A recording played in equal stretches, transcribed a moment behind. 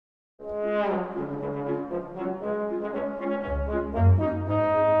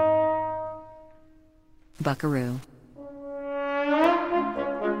Buckaroo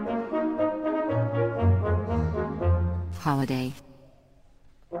Holiday.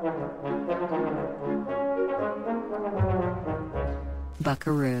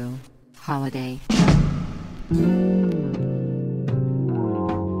 Buckaroo Holiday.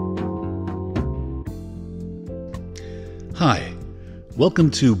 Hi, welcome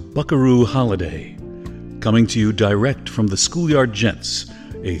to Buckaroo Holiday, coming to you direct from the School Yard Gents,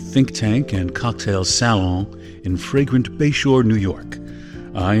 a think tank and cocktail salon in fragrant Bayshore, New York.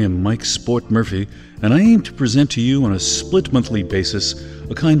 I am Mike Sport Murphy, and I aim to present to you on a split monthly basis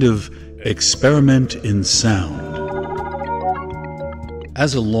a kind of experiment in sound.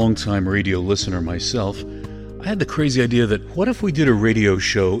 As a longtime radio listener myself, I had the crazy idea that what if we did a radio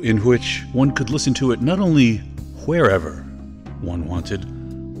show in which one could listen to it not only wherever one wanted,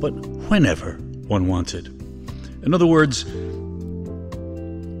 but whenever one wanted. In other words,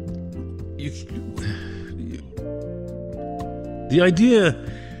 the idea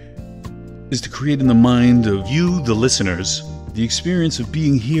is to create in the mind of you, the listeners, the experience of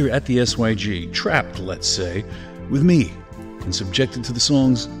being here at the SYG, trapped, let's say, with me, and subjected to the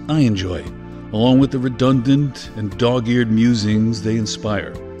songs I enjoy, along with the redundant and dog-eared musings they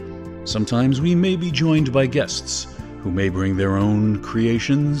inspire. Sometimes we may be joined by guests who may bring their own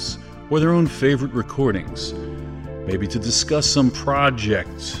creations or their own favorite recordings, maybe to discuss some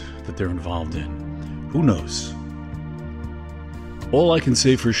project that they're involved in. Who knows? All I can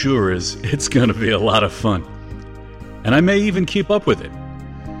say for sure is it's going to be a lot of fun. And I may even keep up with it.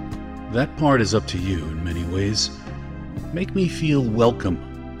 That part is up to you in many ways. Make me feel welcome.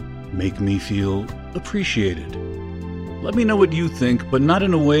 Make me feel appreciated. Let me know what you think, but not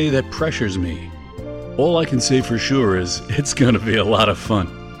in a way that pressures me. All I can say for sure is it's going to be a lot of fun.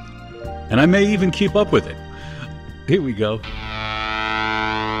 And I may even keep up with it. Here we go.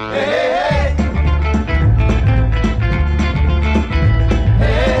 Hey, hey, hey.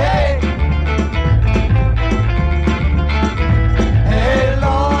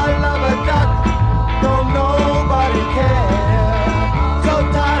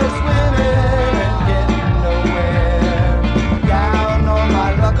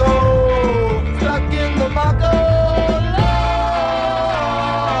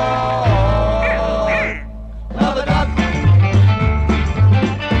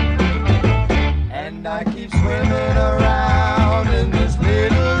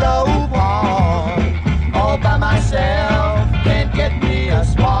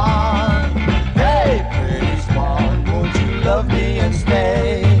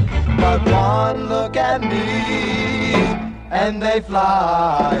 And they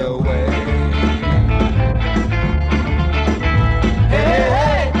fly away. Hey,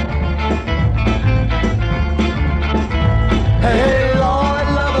 hey. Hey, Lord,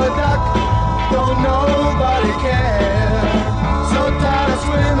 love a duck, don't nobody care. So tired of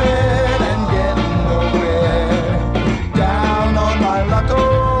swimming and getting nowhere. Down on my luck,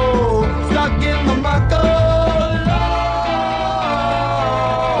 oh, stuck in the muck, oh.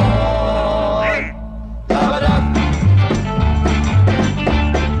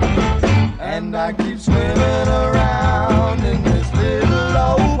 I keep swimming around in this little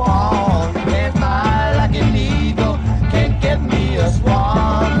old pond. Can't fly like an eagle, can't get me a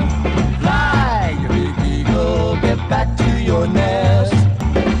swan. Fly, you big eagle, get back to your nest.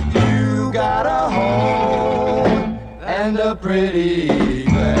 You got a home and a pretty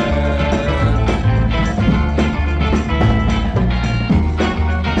glass.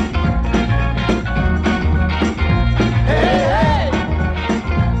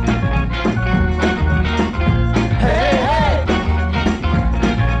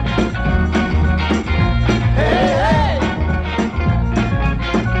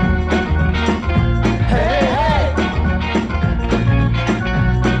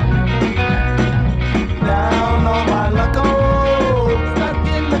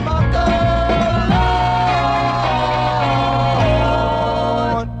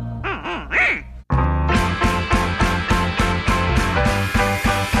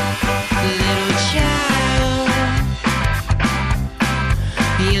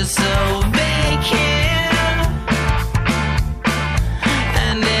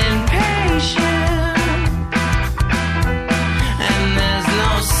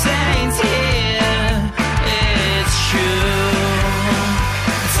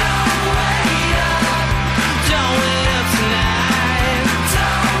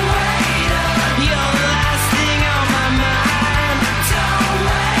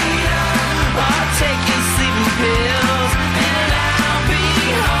 Take your sleeping pills and I'll be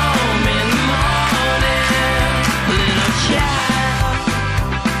home.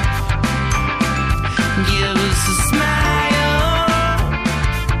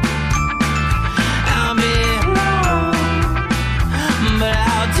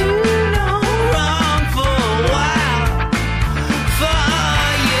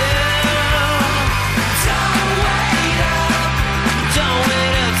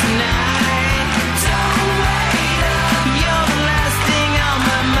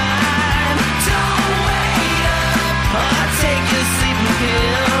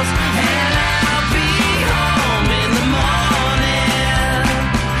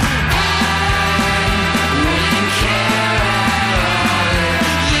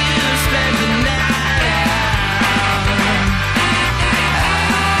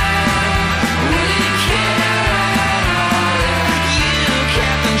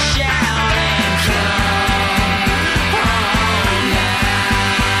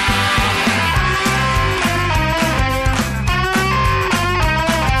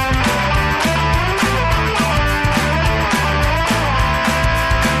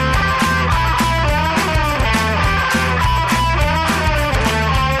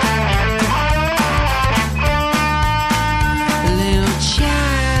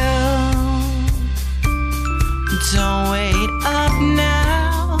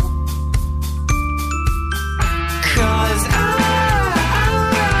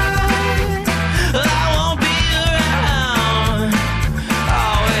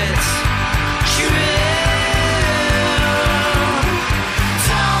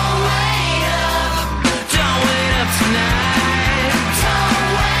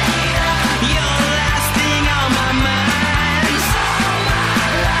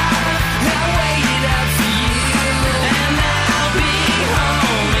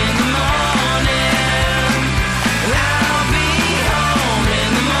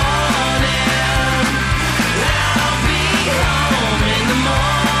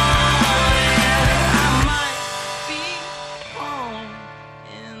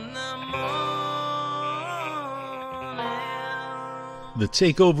 The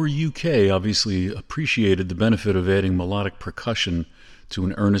Takeover UK obviously appreciated the benefit of adding melodic percussion to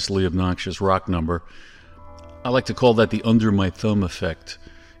an earnestly obnoxious rock number. I like to call that the under my thumb effect.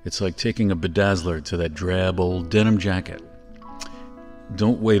 It's like taking a bedazzler to that drab old denim jacket.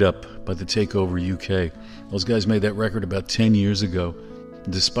 Don't Wait Up by the Takeover UK. Those guys made that record about 10 years ago.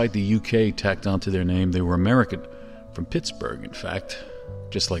 Despite the UK tacked onto their name, they were American, from Pittsburgh, in fact,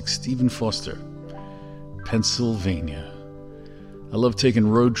 just like Stephen Foster. Pennsylvania. I love taking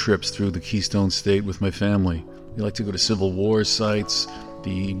road trips through the Keystone State with my family. We like to go to Civil War sites,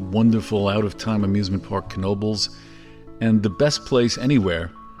 the wonderful out-of-time amusement park Knoebels, and the best place anywhere,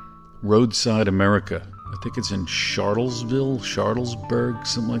 Roadside America. I think it's in Charlottesville,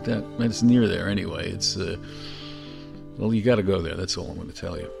 something like that. It's near there anyway. It's, well, you gotta go there, that's all I'm going to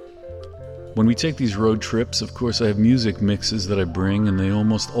tell you. When we take these road trips, of course, I have music mixes that I bring, and they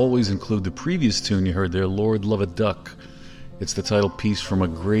almost always include the previous tune you heard there, Lord Love a Duck. It's the title piece from a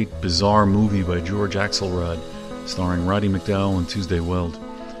great, bizarre movie by George Axelrod, starring Roddy McDowall and Tuesday Weld.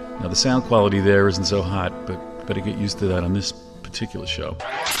 Now, the sound quality there isn't so hot, but better get used to that on this particular show.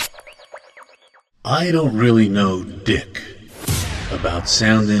 I don't really know dick about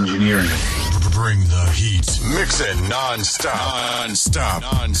sound engineering. Bring the heat. Mix it non-stop.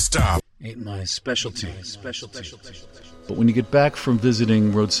 Ain't my specialty. But when you get back from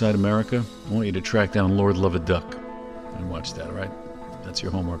visiting Roadside America, I want you to track down Lord Love a Duck. And watch that, right? That's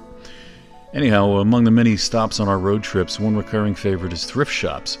your homework. Anyhow, among the many stops on our road trips, one recurring favorite is thrift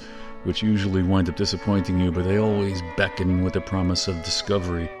shops, which usually wind up disappointing you, but they always beckon with the promise of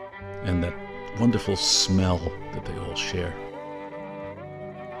discovery and that wonderful smell that they all share.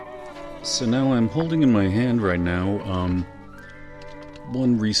 So now I'm holding in my hand right now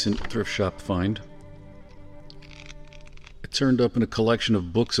one recent thrift shop find. It turned up in a collection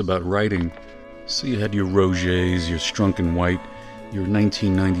of books about writing. So you had your Rogers, your Strunk and White, your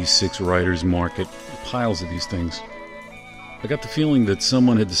 1996 Writer's Market, piles of these things. I got the feeling that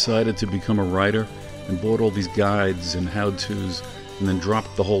someone had decided to become a writer and bought all these guides and how-tos and then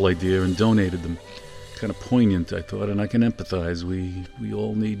dropped the whole idea and donated them. Kind of poignant, I thought, and I can empathize. We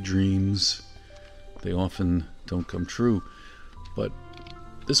all need dreams. They often don't come true. But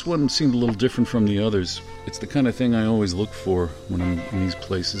this one seemed a little different from the others. It's the kind of thing I always look for when I'm in these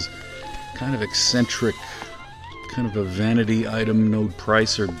places. Kind of eccentric, kind of a vanity item, no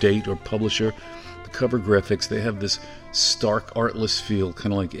price or date or publisher. The cover graphics, they have this stark, artless feel,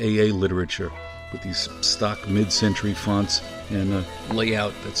 kind of like AA literature, with these stock mid-century fonts and a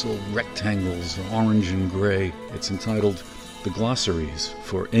layout that's all rectangles, orange and gray. It's entitled The Glossaries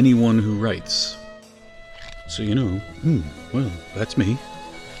for Anyone Who Writes. So well, that's me.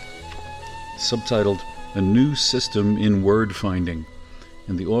 Subtitled A New System in Word Finding.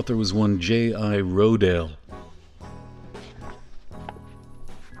 And the author was one J.I. Rodale.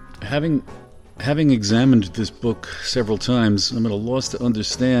 Having examined this book several times, I'm at a loss to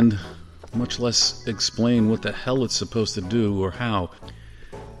understand, much less explain what the hell it's supposed to do or how.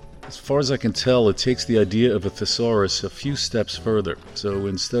 As far as I can tell, it takes the idea of a thesaurus a few steps further. So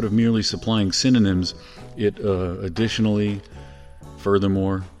instead of merely supplying synonyms, it additionally,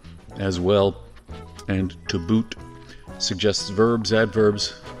 furthermore, as well, and to boot, suggests verbs,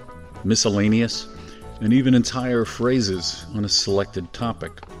 adverbs, miscellaneous, and even entire phrases on a selected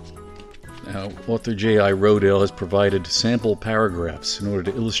topic. Now, author J.I. Rodale has provided sample paragraphs in order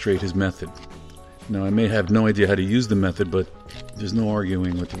to illustrate his method. Now, I may have no idea how to use the method, but there's no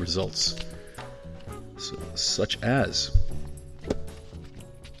arguing with the results. Such as...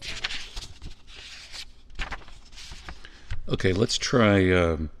 Okay, let's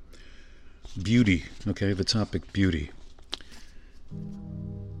try beauty. Okay, the topic beauty.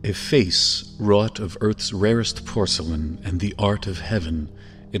 A face wrought of earth's rarest porcelain and the art of heaven,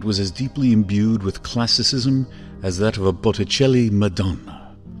 it was as deeply imbued with classicism as that of a Botticelli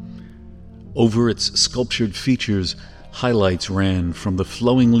Madonna. Over its sculptured features, highlights ran from the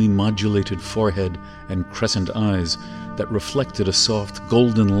flowingly modulated forehead and crescent eyes that reflected a soft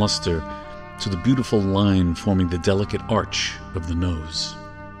golden luster to the beautiful line forming the delicate arch of the nose.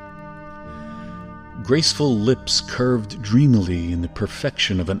 Graceful lips curved dreamily in the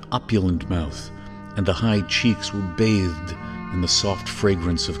perfection of an opulent mouth, and the high cheeks were bathed in the soft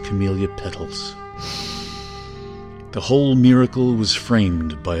fragrance of camellia petals. The whole miracle was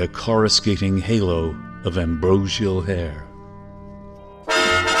framed by a coruscating halo of ambrosial hair.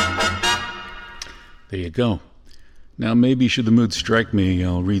 There you go. Now, maybe should the mood strike me,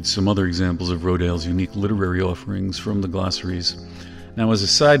 I'll read some other examples of Rodale's unique literary offerings from the glossaries. Now, as a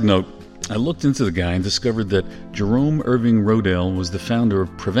side note, I looked into the guy and discovered that Jerome Irving Rodale was the founder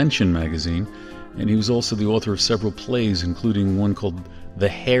of Prevention magazine and he was also the author of several plays, including one called The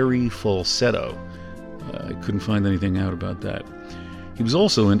Hairy Falsetto. I couldn't find anything out about that. He was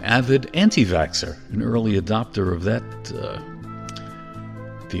also an avid anti-vaxxer, an early adopter of that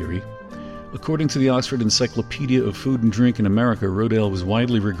theory. According to the Oxford Encyclopedia of Food and Drink in America, Rodale was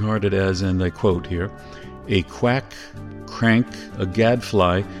widely regarded as, and I quote here, a quack, crank, a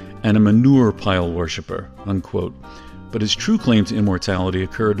gadfly, and a manure pile worshipper, unquote. But his true claim to immortality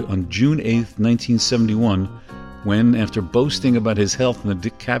occurred on June 8th, 1971, when, after boasting about his health in the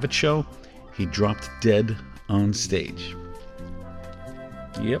Dick Cavett Show, he dropped dead on stage.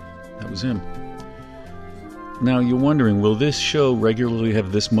 Yep, that was him. Now, you're wondering, will this show regularly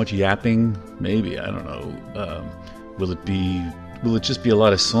have this much yapping? Maybe, I don't know. Will it just be a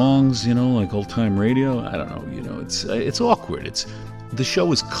lot of songs, like old-time radio? I don't know, it's awkward. The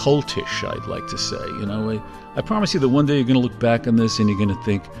show is cultish, I'd like to say. I promise you that one day you're going to look back on this and you're going to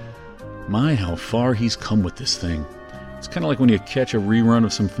think, my, how far he's come with this thing. It's kind of like when you catch a rerun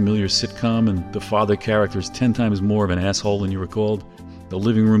of some familiar sitcom and the father character is 10 times more of an asshole than you recalled. The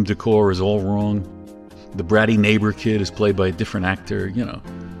living room decor is all wrong. The bratty neighbor kid is played by a different actor,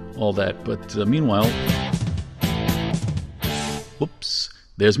 all that. But meanwhile, whoops,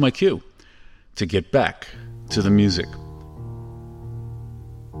 there's my cue to get back to the music.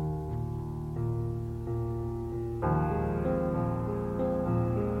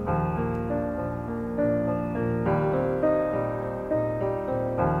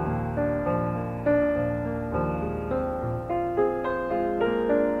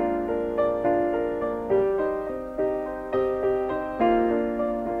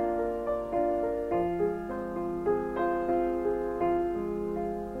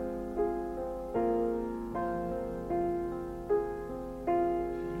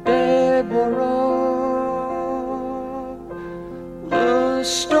 The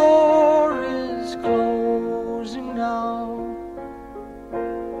store is closing now,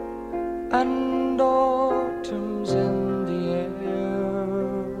 and autumn's in the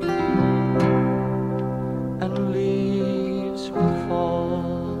air, and leaves will fall.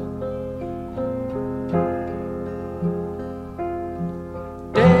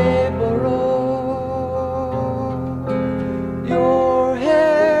 Deborah, your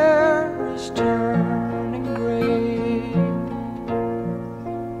hair is turning gray,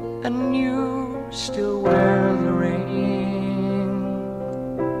 and you still wear the ring.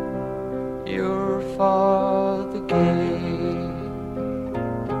 Your father gave.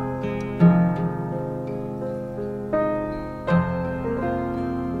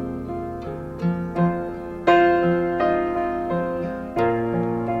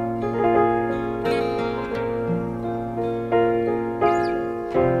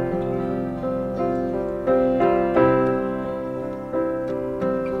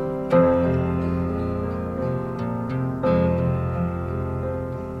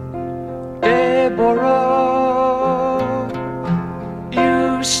 Deborah,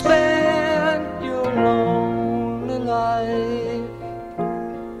 you spent your lonely life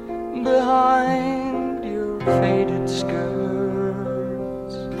behind your faded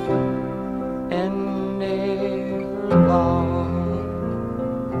skirts and never long.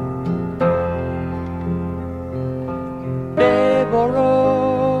 Deborah,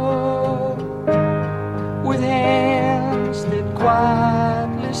 with hands that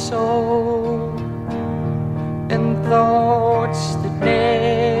quietly sew and thoughts that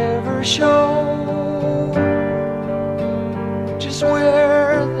never show just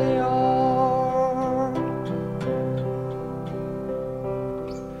where they are.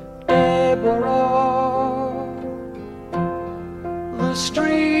 Deborah, the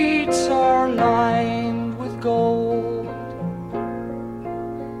streets are lined with gold,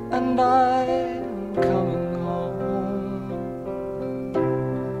 and I'm coming home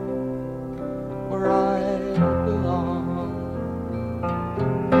where I belong.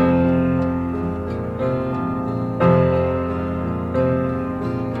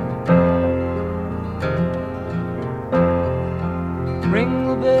 Ring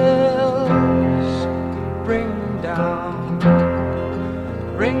the bells, bring them down.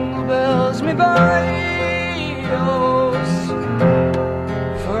 Ring the bells, me barrios,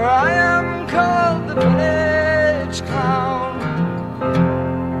 for I am called the village clown,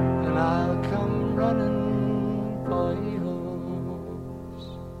 and I'll come running for yours.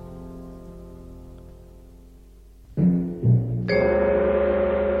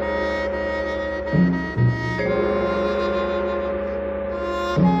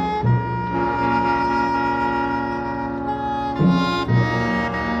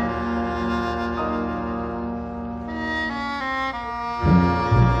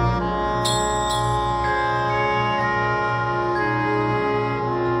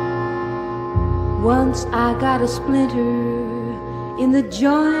 Once I got a splinter in the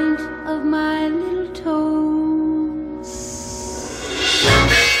joint of my little toe,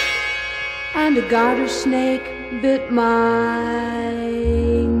 and a garter snake bit my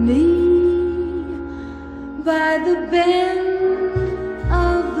knee by the bend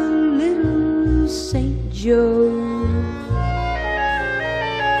of the little St. Joe.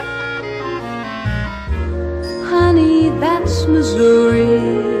 Honey, that's Missouri,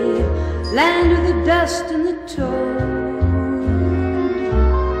 land of the dust and the toad.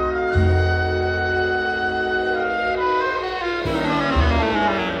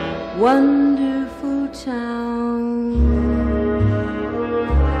 Wonderful town.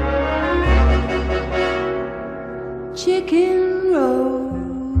 Chicken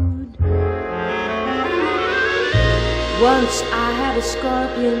Road. Once I had a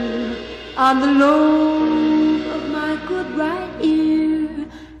scorpion on the lobe of my good right ear,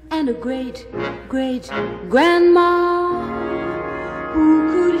 and a great, great grandma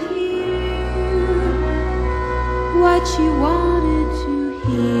who could hear what she wanted to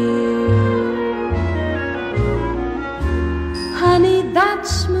hear. Honey,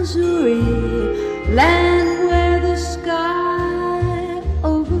 that's Missouri, land where the sky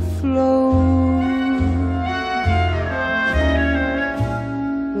overflows.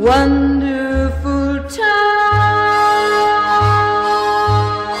 Wonderful town.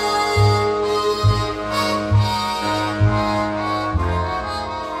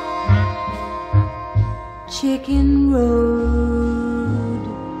 Chicken Road.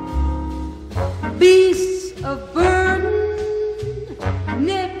 Beasts of burden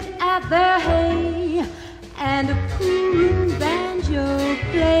nipped at their hay, and a poor banjo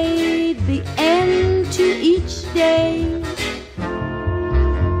played the end to each day.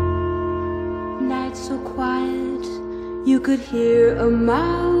 So quiet you could hear a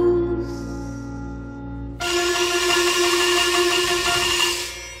mouse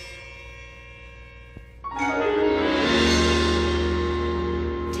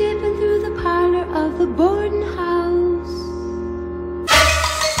tipping through the parlor of the boarding house.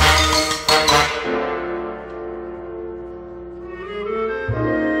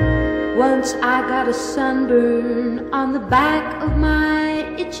 Once I got a sunburn on the back of my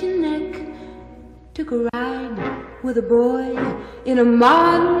itching neck. Took a ride with a boy in a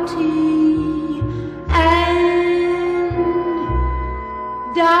Model T and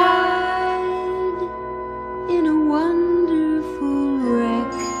died in a wonderful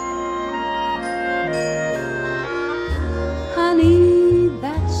wreck. Honey,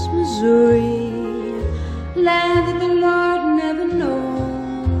 that's Missouri, land that the Lord never knowed.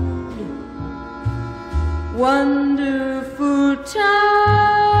 Wonderful town.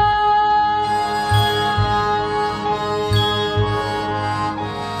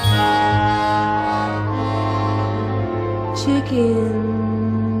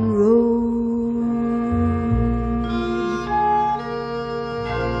 Chicken Road.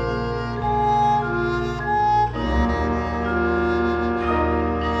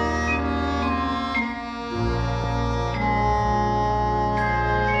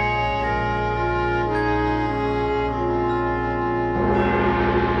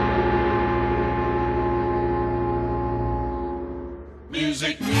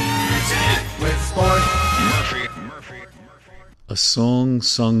 Music with sport. A song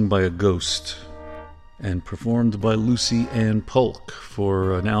sung by a ghost and performed by Lucy Ann Polk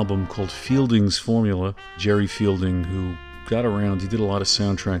for an album called Fielding's Formula. Jerry Fielding, who got around, he did a lot of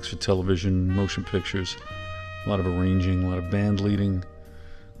soundtracks for television, motion pictures, a lot of arranging, a lot of band leading,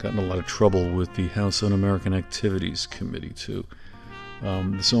 got in a lot of trouble with the House Un-American Activities Committee too.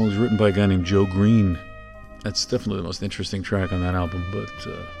 The song was written by a guy named Joe Green. That's definitely the most interesting track on that album, but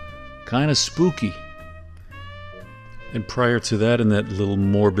kind of spooky. And prior to that, in that little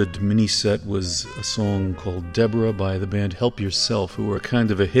morbid mini set, was a song called Deborah by the band Help Yourself, who were kind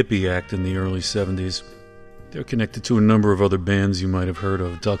of a hippie act in the early 70s. They're connected to a number of other bands you might have heard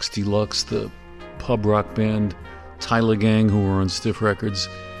of. Ducks Deluxe, the pub rock band, Tyler Gang, who were on Stiff Records,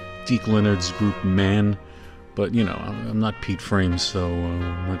 Deke Leonard's group Man. But, you know, I'm not Pete Frames, so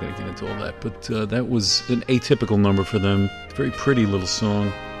I'm not going to get into all that. But that was an atypical number for them. Very pretty little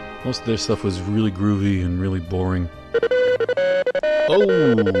song. Most of their stuff was really groovy and really boring.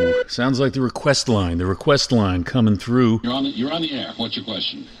 Oh, sounds like the request line. The request line coming through. You're on the air. What's your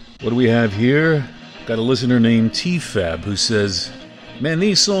question? What do we have here? Got a listener named T-Fab who says, "Man,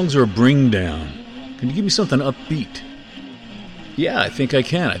 these songs are a bring down. Can you give me something upbeat?" Yeah, I think I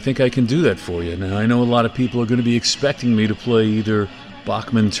can. I think I can do that for you. Now, I know a lot of people are going to be expecting me to play either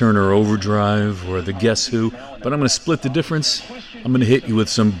Bachman-Turner Overdrive or the Guess Who, but I'm going to split the difference. I'm going to hit you with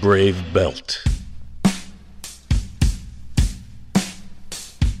some Brave Belt.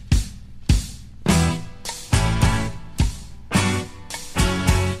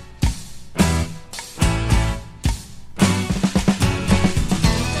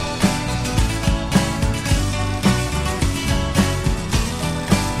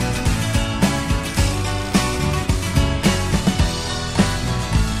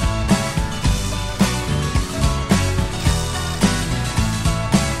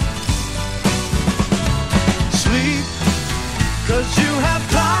 'cause you have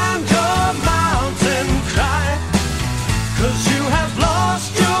climbed your mountain. Cry, 'cause you have lost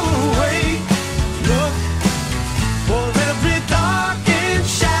your way. Look for every darkened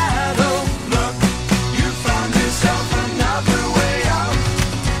shadow. Look, you found yourself another way out.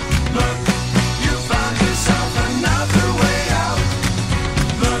 Look, you found yourself another way out.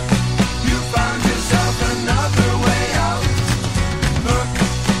 Look, you found yourself another way out. Look,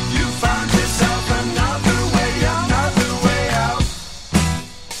 you found yourself another way out, another way out.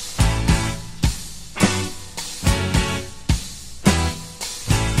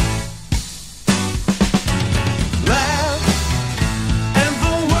 Laugh, and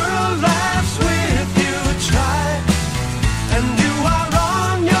the world laughs with you. Try, and you are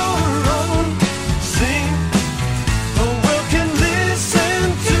on your own. Sing, the world can listen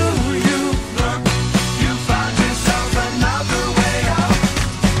to you. Look, you found yourself another way out.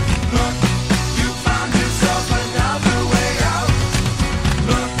 Look, you found yourself another way out.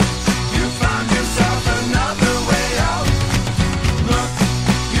 Look, you found yourself another way out. Look,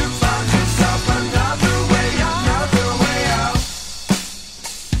 you found yourself another way out, another way out.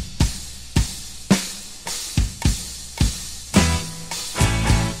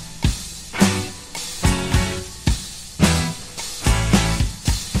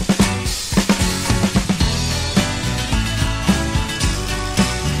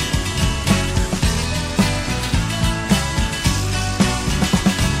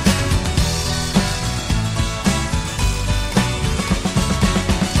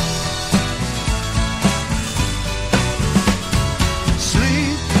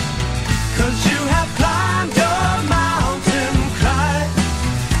 Sleep, 'cause you have climbed your mountain. Cry,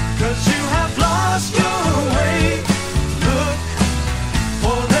 'cause you have lost your way. Look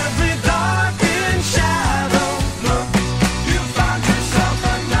for every darkened shadow. Look, you found yourself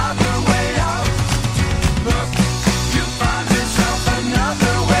another way out. Look, you found yourself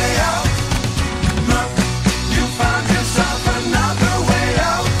another way out. Look, you found yourself another way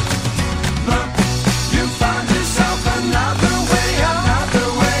out. Look, you found yourself another way out, another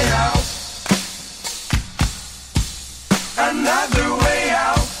way out. Another way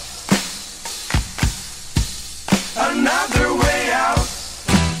out. Another way out.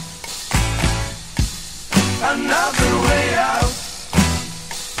 Another way out.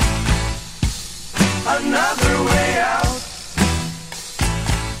 Another way out.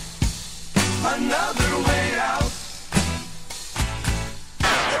 Another way out.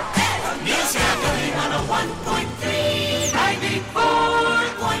 Music going on a 1.3,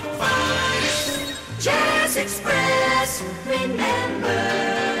 94.5. Jazz Express, remember.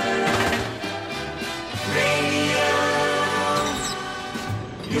 Radio.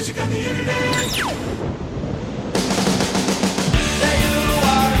 Music on the internet. There you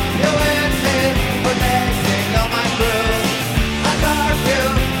are, USA, protecting all my crew. I carve you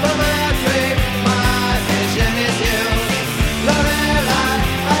from a tree, my vision is you. Lorelei,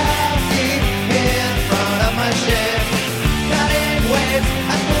 I have deep in front of my ship. Cutting waves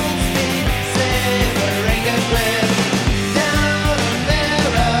at full speed, savoring the cliff. Down the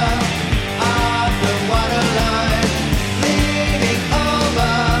mirror of the waterline, leaning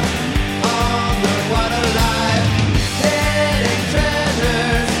over on the waterline.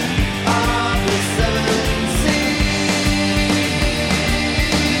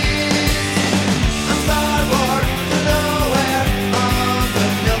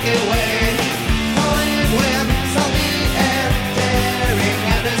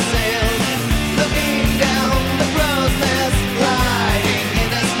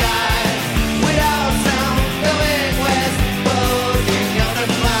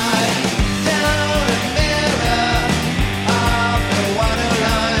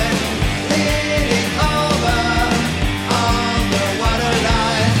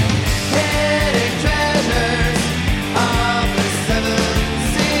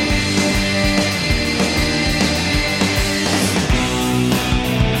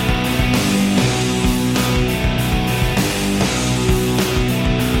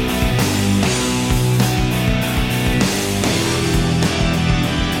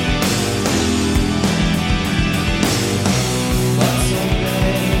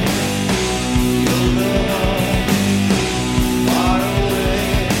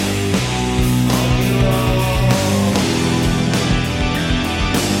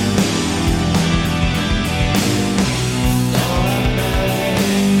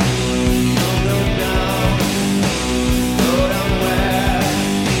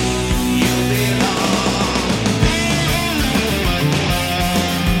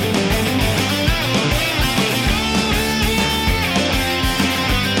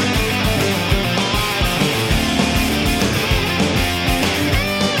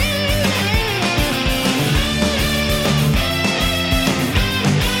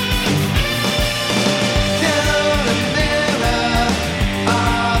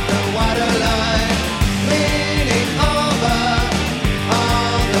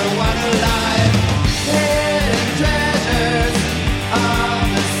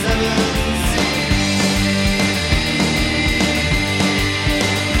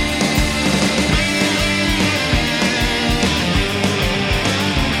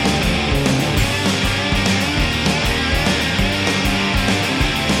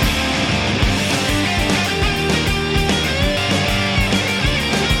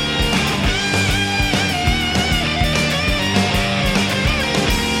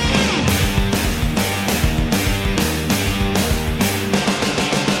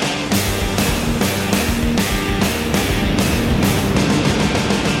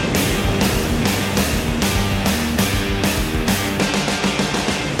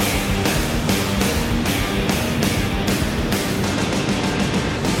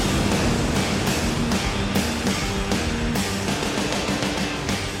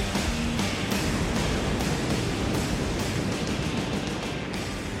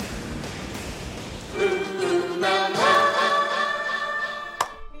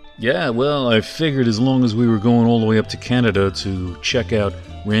 Yeah, well, I figured as long as we were going all the way up to Canada to check out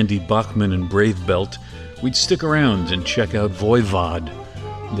Randy Bachman and Brave Belt, we'd stick around and check out Voivod,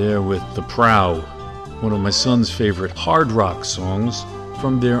 there with The Prow, one of my son's favorite hard rock songs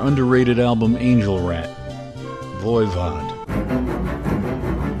from their underrated album Angel Rat. Voivod.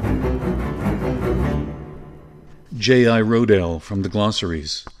 J.I. Rodell from the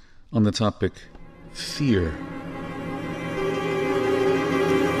glossaries on the topic fear.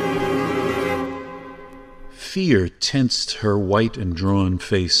 Fear tensed her white and drawn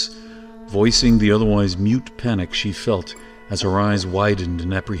face, voicing the otherwise mute panic she felt as her eyes widened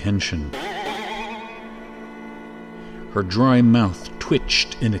in apprehension. Her dry mouth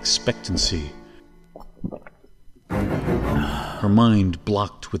twitched in expectancy. Her mind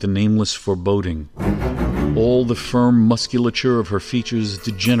blocked with a nameless foreboding. All the firm musculature of her features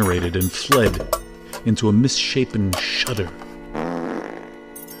degenerated and fled into a misshapen shudder.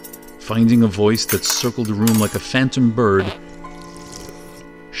 Finding a voice that circled the room like a phantom bird,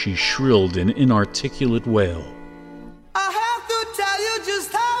 she shrilled an inarticulate wail. I have to tell you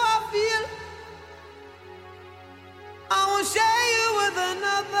just how I feel. I won't share you with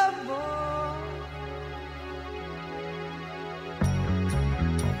another boy.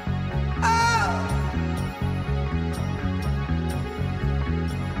 Oh.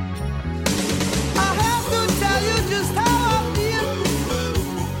 I have to tell you just how I feel.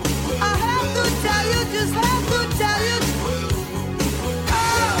 I have to tell you, just have to tell you.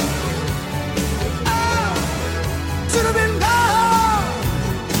 Should have been gone.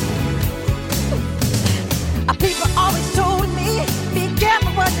 People always told me, be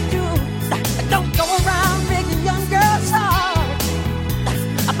careful what you do. Don't go around making young girls hard.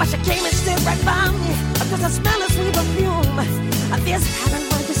 But she came and stood right by me, because I smell a sweet perfume. This happened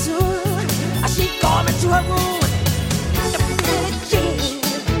one too soon. She called me to her room.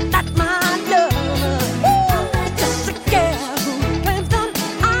 Not my love. Just a girl who claims that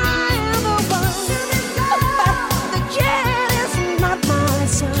I am the one. But the kid is not my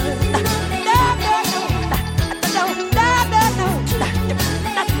son.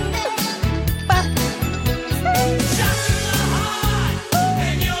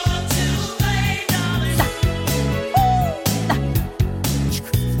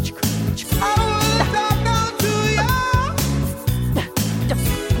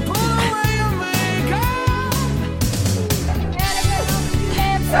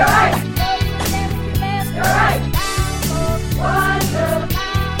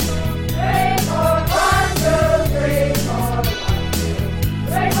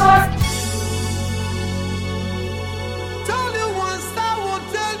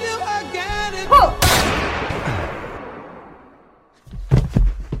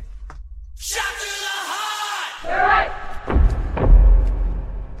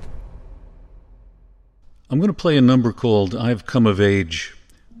 I'm going to play a number called I've Come of Age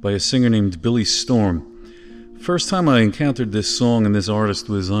by a singer named Billy Storm. First time I encountered this song and this artist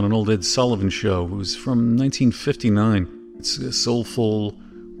was on an old Ed Sullivan show. It was from 1959. It's a soulful,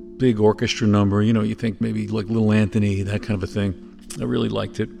 big orchestra number. You know, you think maybe like Little Anthony, that kind of a thing. I really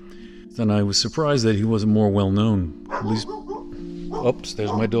liked it. Then I was surprised that he wasn't more well known. At least, oops,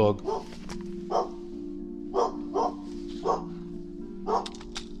 there's my dog.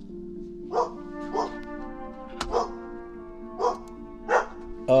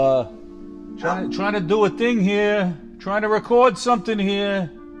 Trying to do a thing here. Trying to record something here.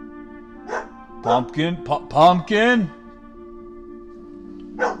 Pumpkin.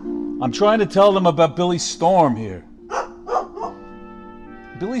 I'm trying to tell them about Billy Storm here.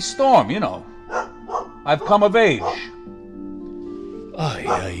 Billy Storm, you know. I've come of age. Ay,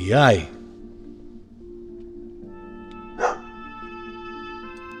 ay, ay.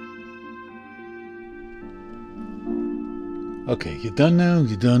 Okay, you done now?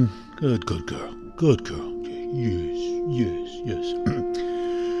 You done? Good girl. Good girl. Yes.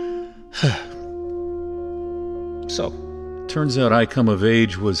 So, turns out I Come of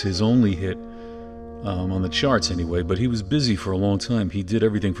Age was his only hit, on the charts anyway, but he was busy for a long time. He did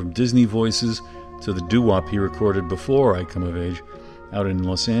everything from Disney voices to the doo-wop he recorded before I Come of Age out in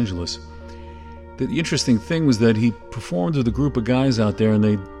Los Angeles. The interesting thing was that he performed with a group of guys out there, and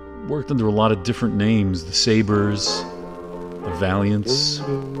they worked under a lot of different names. The Sabres, the Valiants.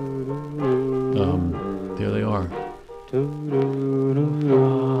 There they are.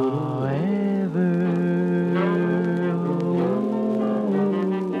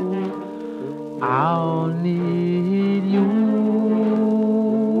 I'll need you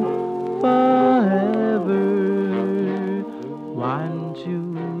forever. Want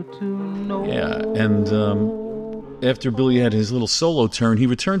you to know. Yeah, and after Billy had his little solo turn, he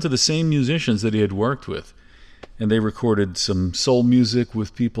returned to the same musicians that he had worked with. And they recorded some soul music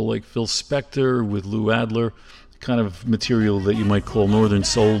with people like Phil Spector, with Lou Adler, kind of material that you might call Northern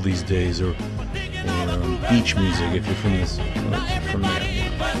Soul these days, or beach music if you're from there.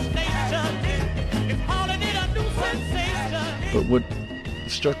 But what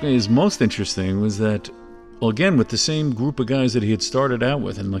struck me as most interesting was that, well, again, with the same group of guys that he had started out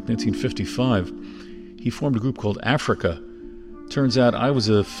with in like 1955, he formed a group called Africa. Turns out I was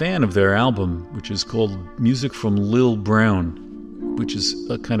a fan of their album, which is called Music from Lil Brown, which is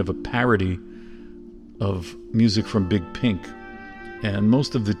a kind of a parody of music from Big Pink. And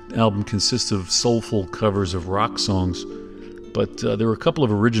most of the album consists of soulful covers of rock songs, but there were a couple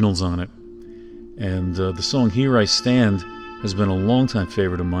of originals on it. And the song Here I Stand has been a longtime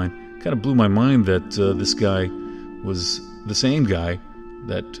favorite of mine. Kind of blew my mind that this guy was the same guy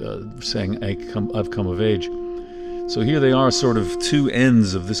that sang I've Come of Age. So here they are, sort of two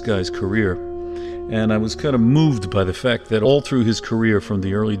ends of this guy's career. And I was kind of moved by the fact that all through his career, from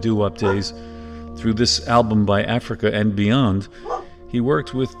the early doo-wop days through this album by Africa and beyond, he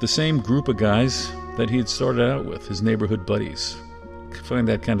worked with the same group of guys that he had started out with, his neighborhood buddies. I find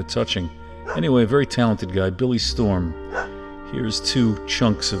that kind of touching. Anyway, a very talented guy, Billy Storm. Here's two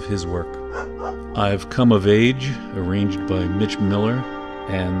chunks of his work. I've Come of Age, arranged by Mitch Miller,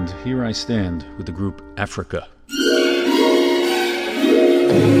 and Here I Stand with the group Africa.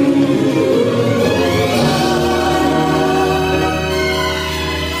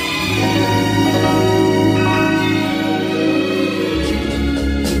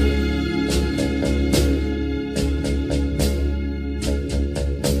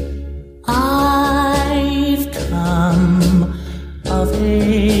 I've come of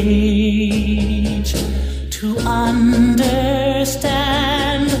age to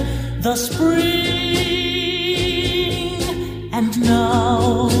understand the spring and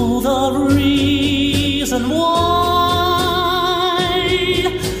know the reason why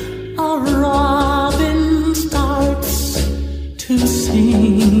a robin starts to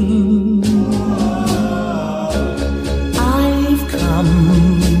sing. I've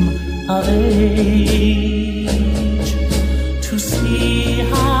come of age to see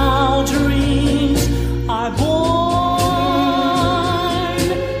how dreams are born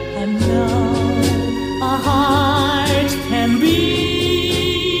and know a heart can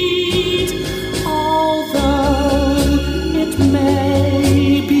beat, although it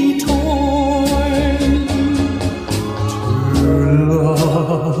may be torn. Too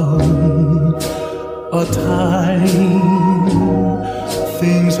long a time,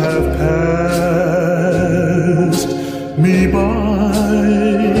 things have passed me by,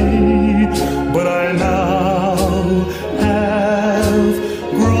 but I now have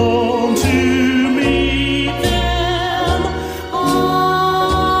grown to meet them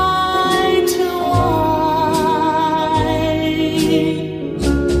eye to eye.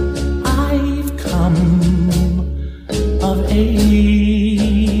 I've come of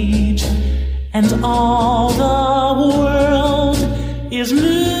age, and all the world is new,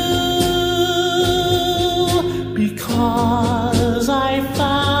 because I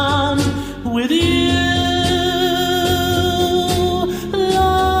found with you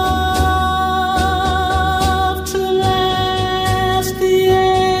love to last the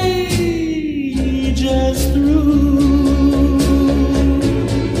ages through.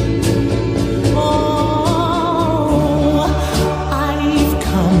 Oh, I've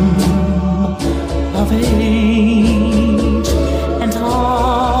come of age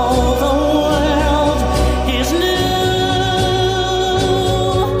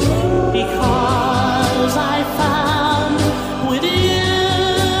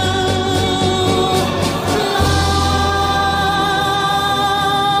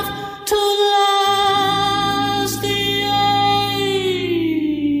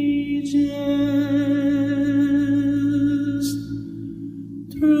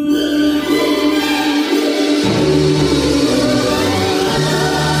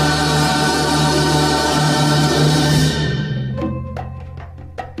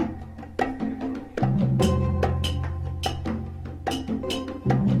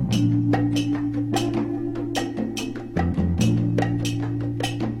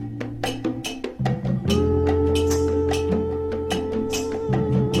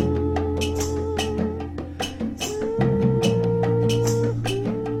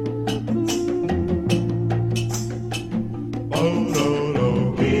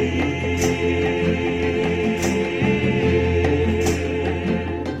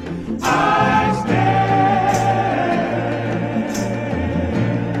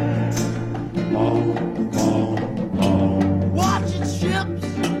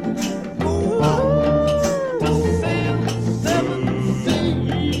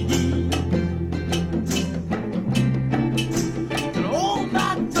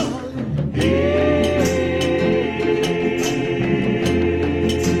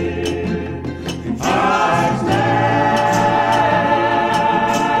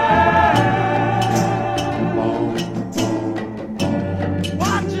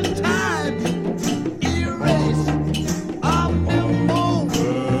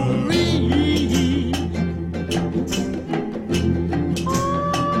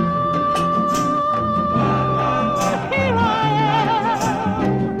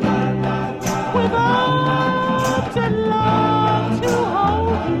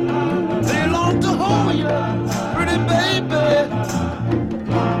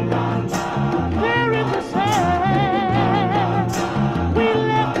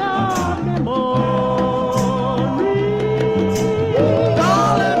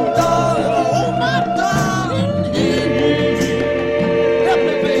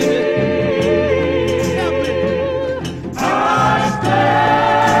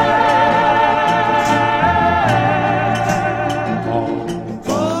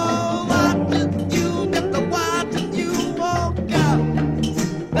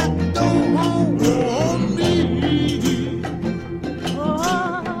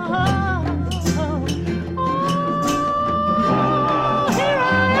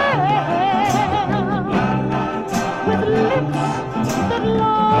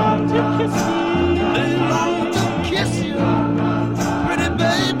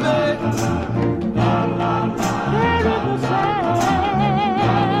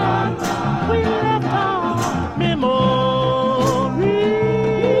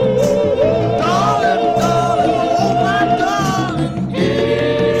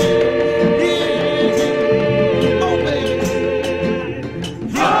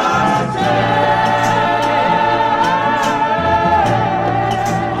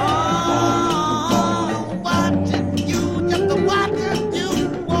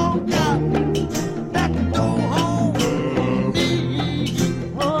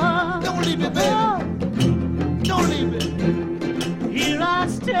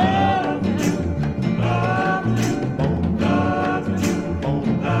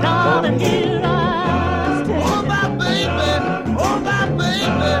darling, here I stand. Oh, my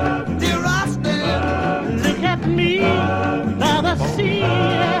baby, dear I stand. Look at me by the sea.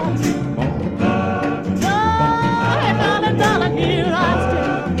 Darling, darling, here I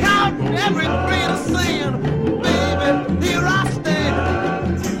stand. Counting every grain of sand, baby, here I stand.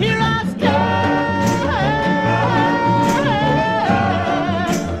 Here I stand.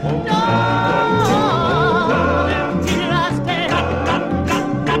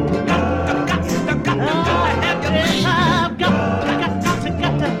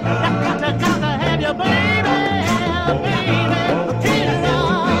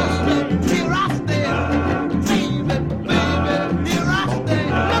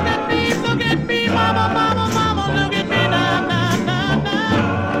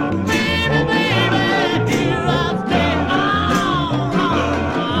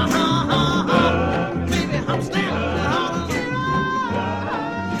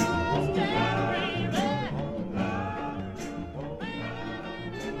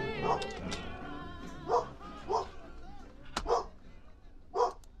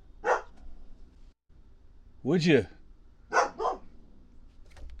 Would you?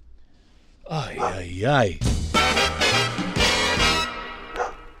 Ay, ay, ay.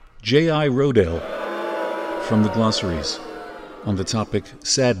 J.I. Rodale from the glossaries on the topic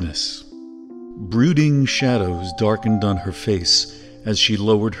sadness. Brooding shadows darkened on her face as she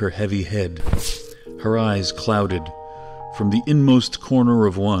lowered her heavy head. Her eyes clouded. From the inmost corner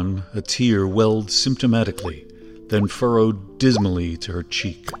of one, a tear welled symptomatically, then furrowed dismally to her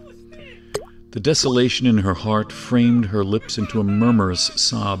cheek. The desolation in her heart framed her lips into a murmurous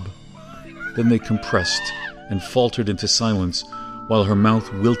sob. Then they compressed and faltered into silence while her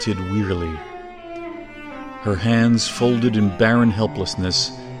mouth wilted wearily. Her hands folded in barren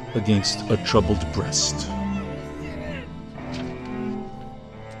helplessness against a troubled breast.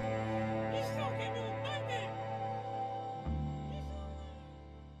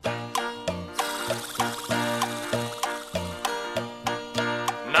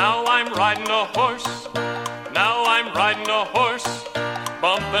 Now I'm riding a horse, now I'm riding a horse,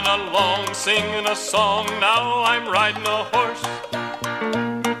 bumping along, singing a song, now I'm riding a horse.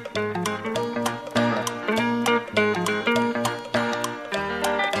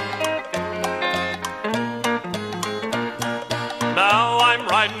 Now I'm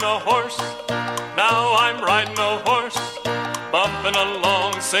riding a horse, now I'm riding a horse, bumping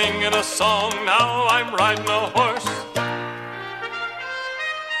along, singing a song, now I'm riding a horse.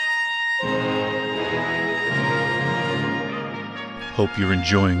 Hope you're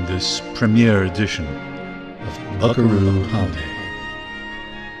enjoying this premiere edition of Buckaroo Holiday.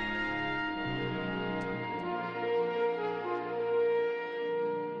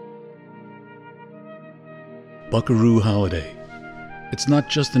 Buckaroo Holiday. It's not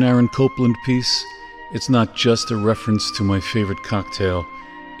just an Aaron Copland piece. It's not just a reference to my favorite cocktail.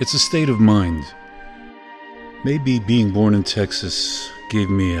 It's a state of mind. Maybe being born in Texas gave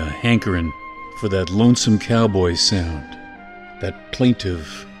me a hankering for that lonesome cowboy sound, that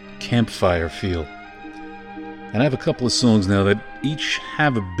plaintive campfire feel. And I have a couple of songs now that each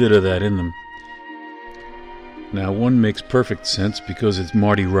have a bit of that in them. Now, one makes perfect sense because it's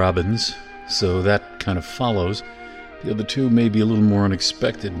Marty Robbins, so that kind of follows. The other two may be a little more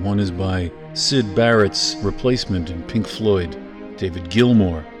unexpected. One is by Syd Barrett's replacement in Pink Floyd, David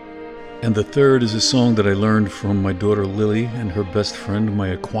Gilmour. And the third is a song that I learned from my daughter Lily and her best friend, my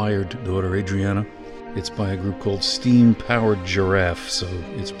acquired daughter Adriana. It's by a group called Steam Powered Giraffe, so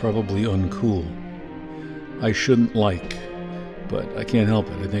it's probably uncool. I shouldn't like, but I can't help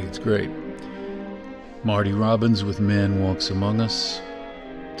it. I think it's great. Marty Robbins with Man Walks Among Us,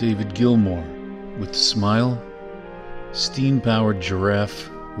 David Gilmour with Smile, Steam Powered Giraffe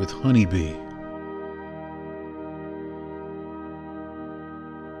with Honeybee.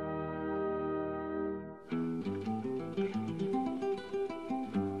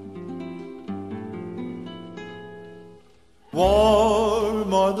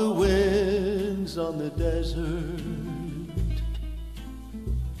 Warm are the winds on the desert.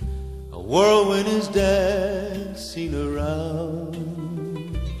 A whirlwind is dancing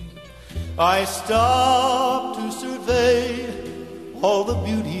around. I stop to survey all the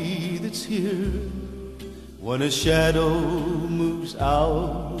beauty that's here when a shadow moves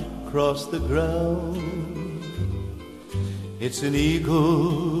out across the ground. It's an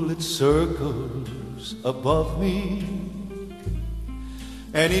eagle, it circles above me,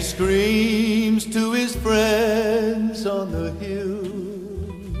 and he screams to his friends on the hill.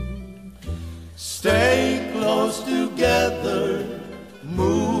 Stay close together,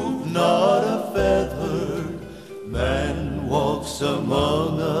 move not a feather. Man walks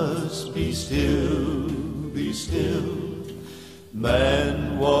among us be still, be still.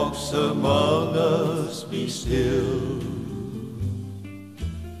 Man walks among us, be still.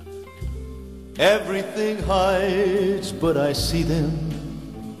 Everything hides, but I see them.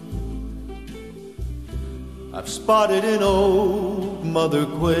 I've spotted an old mother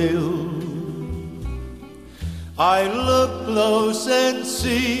quail. I look close and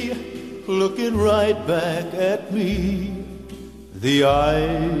see, looking right back at me, the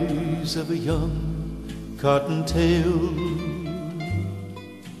eyes of a young cottontail.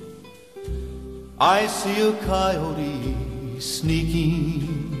 I see a coyote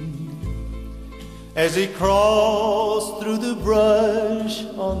sneaking as he crawls through the brush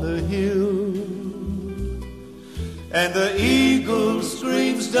on the hill, and the eagle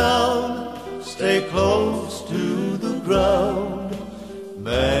screams down, stay close to the ground.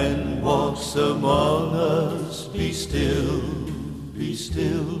 Man walks among us, be still, be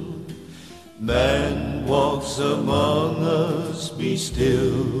still. Man walks among us, be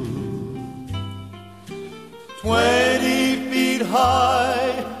still. 20 feet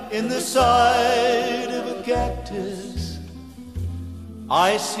high in the side of a cactus,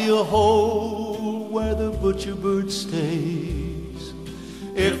 I see a hole where the butcher bird stays.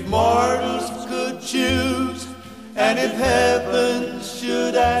 If mortals could choose, and if heaven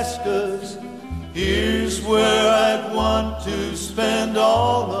should ask us, here's where I'd want to spend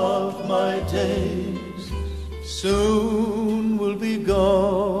all of my days. Soon will be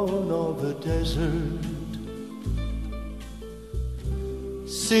gone all the desert.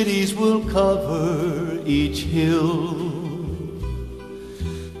 Cities will cover each hill.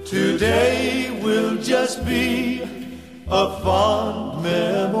 Today will just be a fond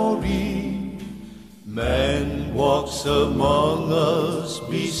memory. Man walks among us,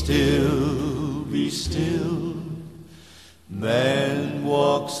 be still, be still. Man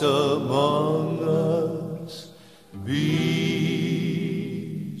walks among us,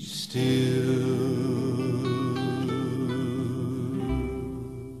 be still.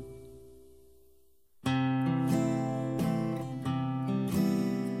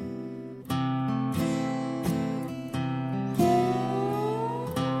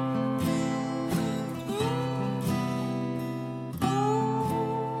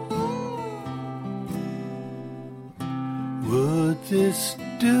 Would this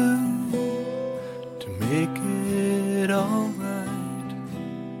do to make it alright?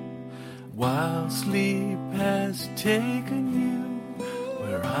 While sleep has taken you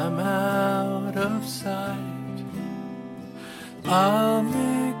where I'm out of sight, I'll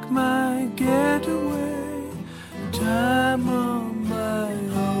make my getaway, time on my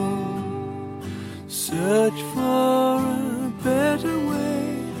own. Search for a better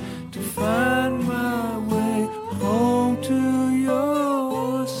way to find my way home to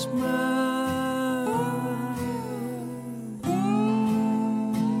your smile.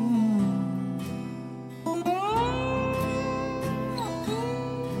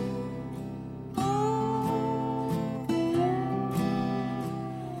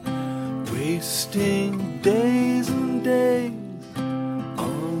 Wasting days and days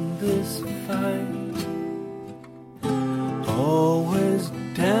on this fight, always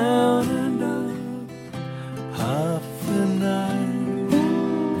down and up, half the night,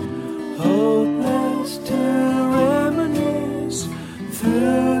 hopeless to reminisce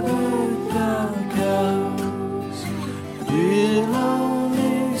through the dark hours. We'll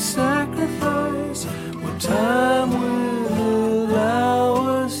only sacrifice what time will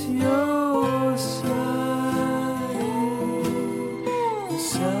allow us. Your side,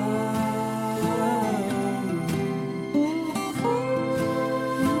 side.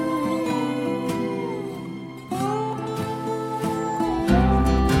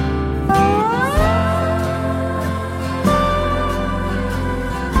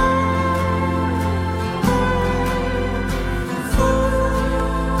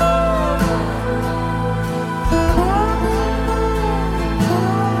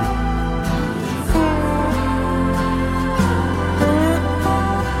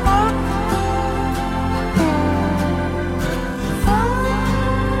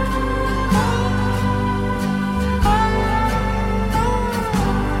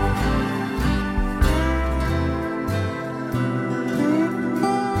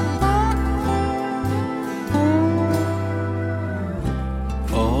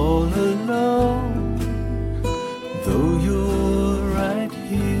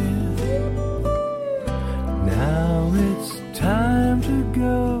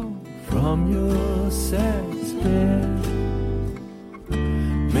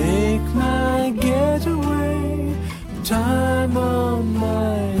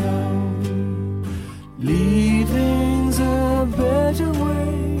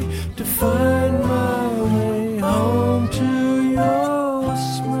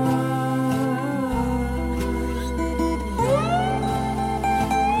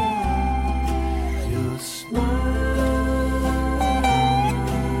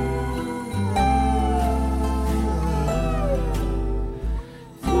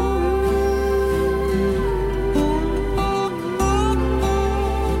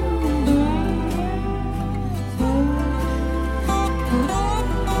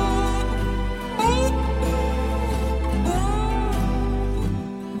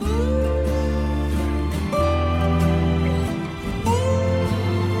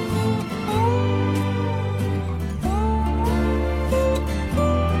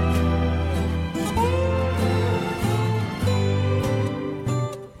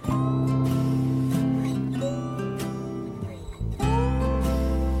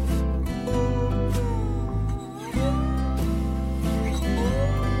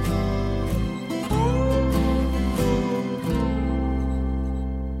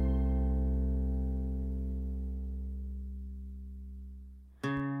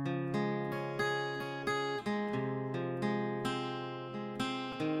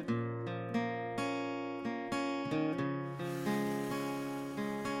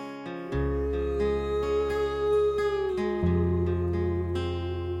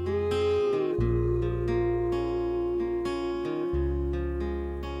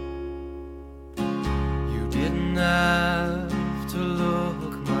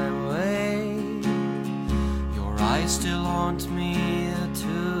 still haunt me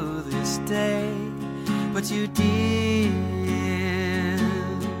to this day. But you did,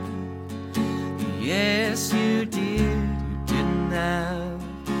 yes you did. You didn't have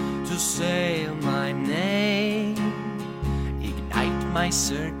to say my name, ignite my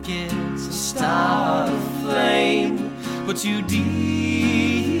circuits, a star of flame. But you did.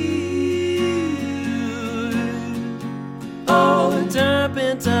 Oh, the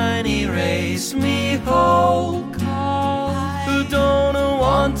turpentine erased me whole. Who don't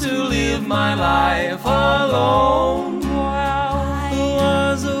want to live my life alone? Who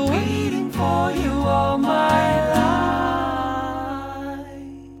was waiting for you all my life?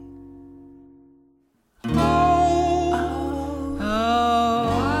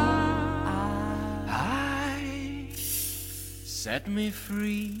 Set me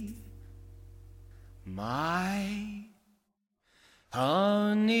free, my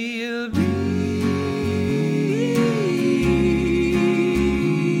honeybee.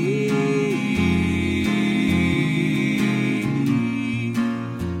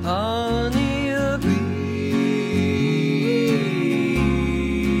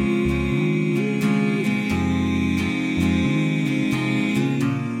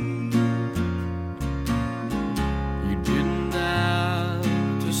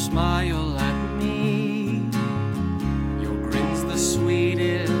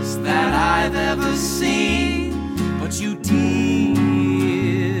 You did,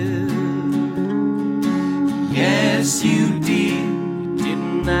 yes you did. You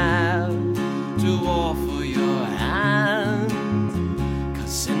didn't have to offer your hand, 'cause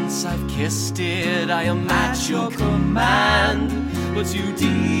since I've kissed it I am at your command. But you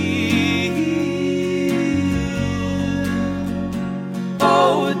did.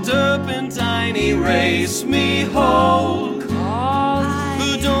 Oh, a turpentine erased me whole. Who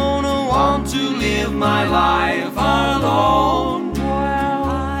don't want to live my life alone?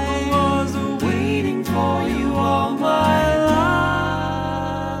 I was waiting for you all my life.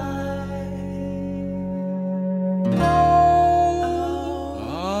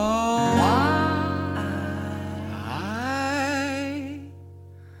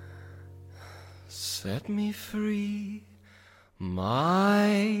 Set me free,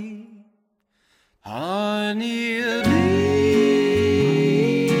 my honeybee.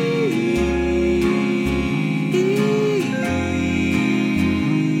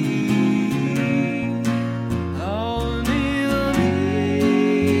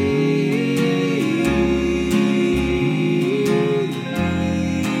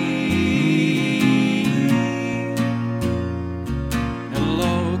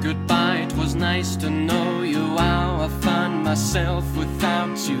 To know you, how I find myself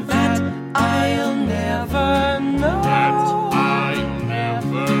without you. That I'll never know. That I'll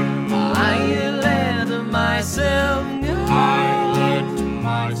never know. I let myself go. I let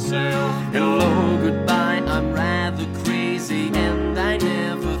myself go. Hello, goodbye, I'm rather crazy, and I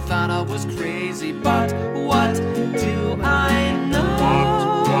never thought I was crazy. But what do I know?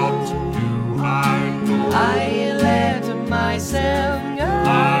 What do I know? I let myself go.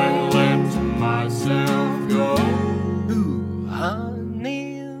 I let myself go. Ooh,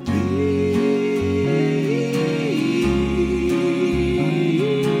 honeybee.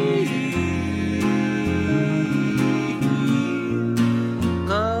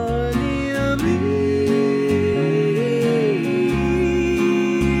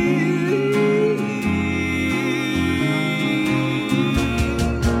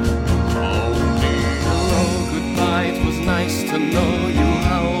 Hello, goodbye, it was nice to know you.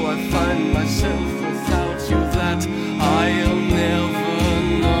 How I find myself without you, that I'll never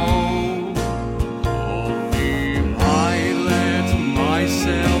know. I let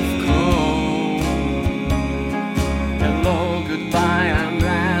myself go. Hello, goodbye, I'm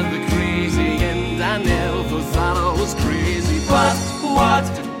rather crazy, and I never thought I was crazy. But what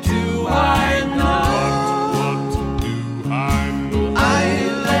do I know? What do I know? I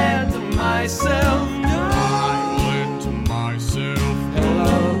let myself go. I let myself go.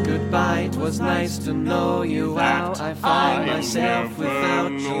 Hello, goodbye, it was nice to know you. How I find myself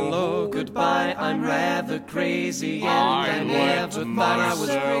without you. Hello, goodbye, I'm rather crazy, and I never thought I was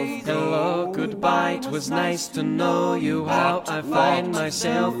crazy. Hello, goodbye, it was nice to know you. How I find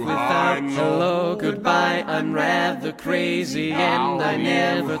myself without you. Hello, goodbye, I'm rather crazy, and I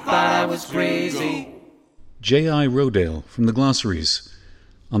never thought I was crazy. J.I. Rodale from the Glossaries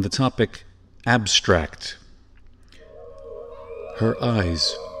on the topic abstract. Her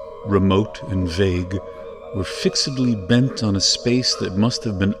eyes, remote and vague, were fixedly bent on a space that must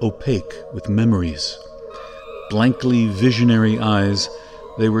have been opaque with memories. Blankly visionary eyes,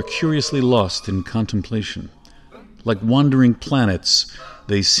 they were curiously lost in contemplation, Like wandering planets,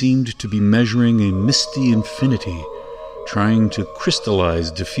 they seemed to be measuring a misty infinity, trying to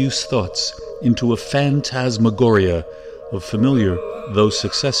crystallize diffuse thoughts into a phantasmagoria of familiar, though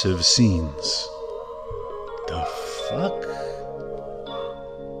successive, scenes. The fuck?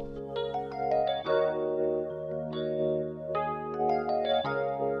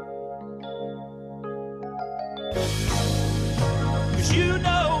 You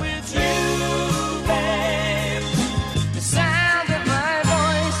know it's you, babe. The sound of my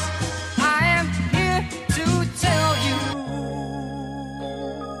voice, I am here to tell you,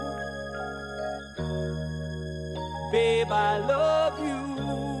 babe, I love you.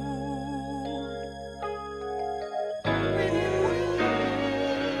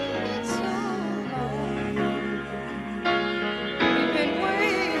 It's alright. We've been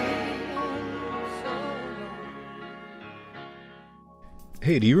waiting so long.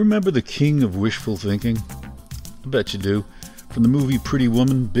 Hey, do you remember the king of wishful thinking? I bet you do. From the movie Pretty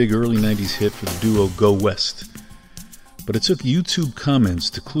Woman, big early 90s hit for the duo Go West. But it took YouTube comments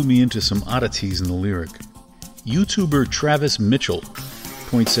to clue me into some oddities in the lyric. YouTuber Travis Mitchell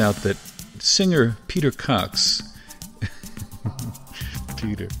points out that singer Peter Cox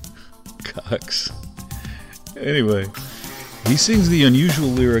Peter Cox. Anyway, he sings the unusual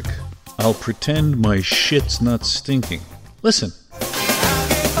lyric, "I'll pretend my shit's not stinking." Listen.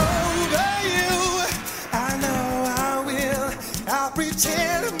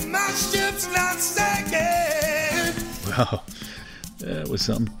 Wow, that was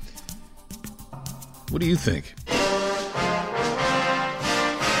something. What do you think?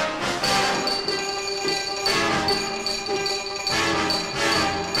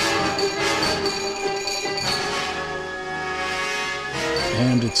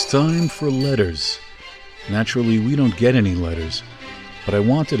 And it's time for letters. Naturally, we don't get any letters, but I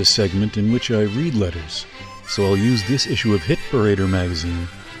wanted a segment in which I read letters, so I'll use this issue of Hit Parader magazine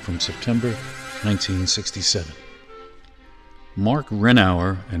from September 1967. Mark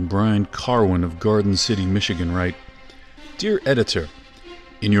Renauer and Brian Carwin of Garden City, Michigan write, "Dear Editor,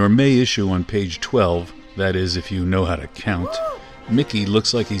 in your May issue on page 12, that is, if you know how to count, Mickey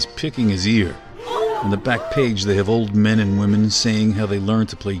looks like he's picking his ear. On the back page, they have old men and women saying how they learned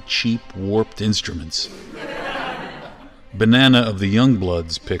to play cheap, warped instruments. Banana of the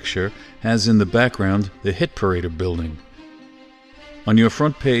Youngbloods picture has in the background the Hit Parader building. On your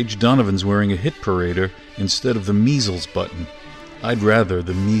front page, Donovan's wearing a Hit Parader instead of the measles button. I'd rather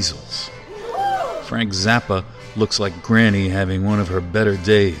the measles. Frank Zappa looks like Granny having one of her better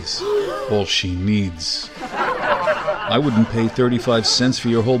days. All she needs. I wouldn't pay 35 cents for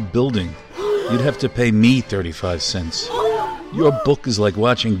your whole building. You'd have to pay me 35 cents. Your book is like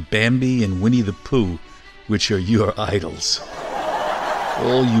watching Bambi and Winnie the Pooh, which are your idols.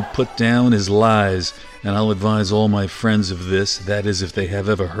 All you put down is lies, and I'll advise all my friends of this, that is, if they have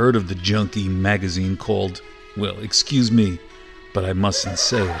ever heard of the junky magazine called, well, excuse me, but I mustn't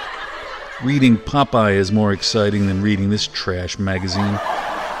say it. Reading Popeye is more exciting than reading this trash magazine.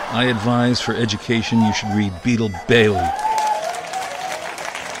 I advise for education you should read Beetle Bailey.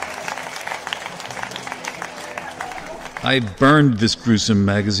 I burned this gruesome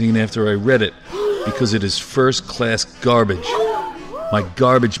magazine after I read it because it is first-class garbage. My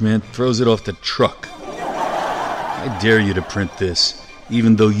garbage man throws it off the truck. I dare you to print this,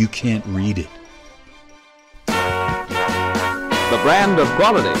 even though you can't read it." The brand of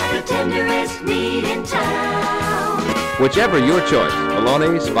quality. The tenderest meat in town. Whichever your choice,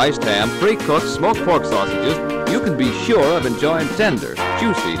 bologna, spiced ham, pre-cooked smoked pork sausages, you can be sure of enjoying tender,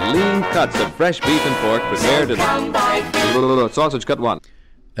 juicy, lean cuts of fresh beef and pork prepared in sausage cut one.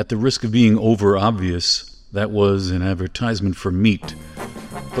 At the risk of being over-obvious, that was an advertisement for meat.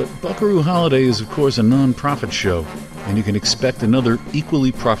 But Buckaroo Holiday is, of course, a non-profit show, and you can expect another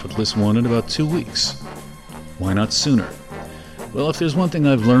equally profitless one in about 2 weeks. Why not sooner? Well, if there's one thing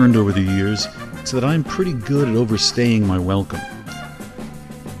I've learned over the years, it's that I'm pretty good at overstaying my welcome.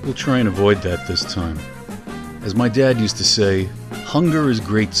 We'll try and avoid that this time. As my dad used to say, hunger is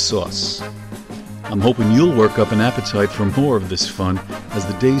great sauce. I'm hoping you'll work up an appetite for more of this fun as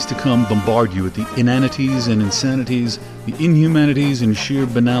the days to come bombard you with the inanities and insanities, the inhumanities and sheer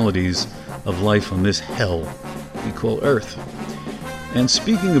banalities of life on this hell we call Earth. And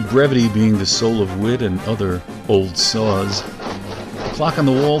speaking of brevity being the soul of wit and other old saws, the clock on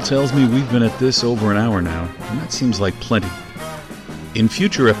the wall tells me we've been at this over an hour now, and that seems like plenty. In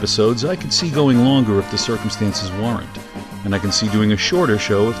future episodes, I could see going longer if the circumstances warrant, and I can see doing a shorter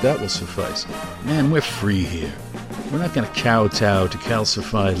show if that will suffice. Man, we're free here. We're not going to kowtow to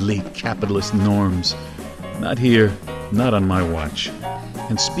calcify late capitalist norms. Not here, not on my watch.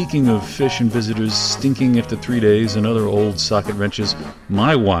 And speaking of fish and visitors stinking after 3 days and other old socket wrenches,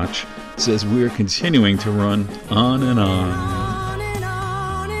 my watch says we're continuing to run on and on.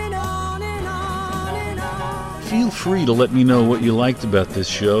 Feel free to let me know what you liked about this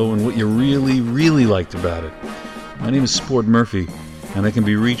show and what you really, really liked about it. My name is Sport Murphy, and I can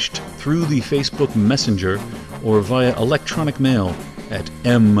be reached through the Facebook Messenger or via electronic mail at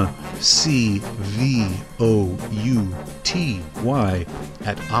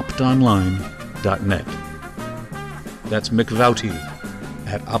mcvouty@optonline.net. That's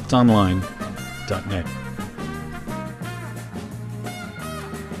mcvouty@optonline.net.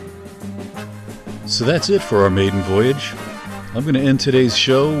 So that's it for our maiden voyage. I'm going to end today's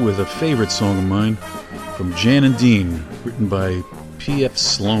show with a favorite song of mine from Jan and Dean, written by P.F.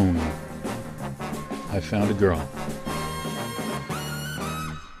 Sloan. I Found a Girl.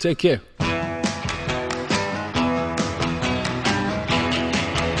 Take care.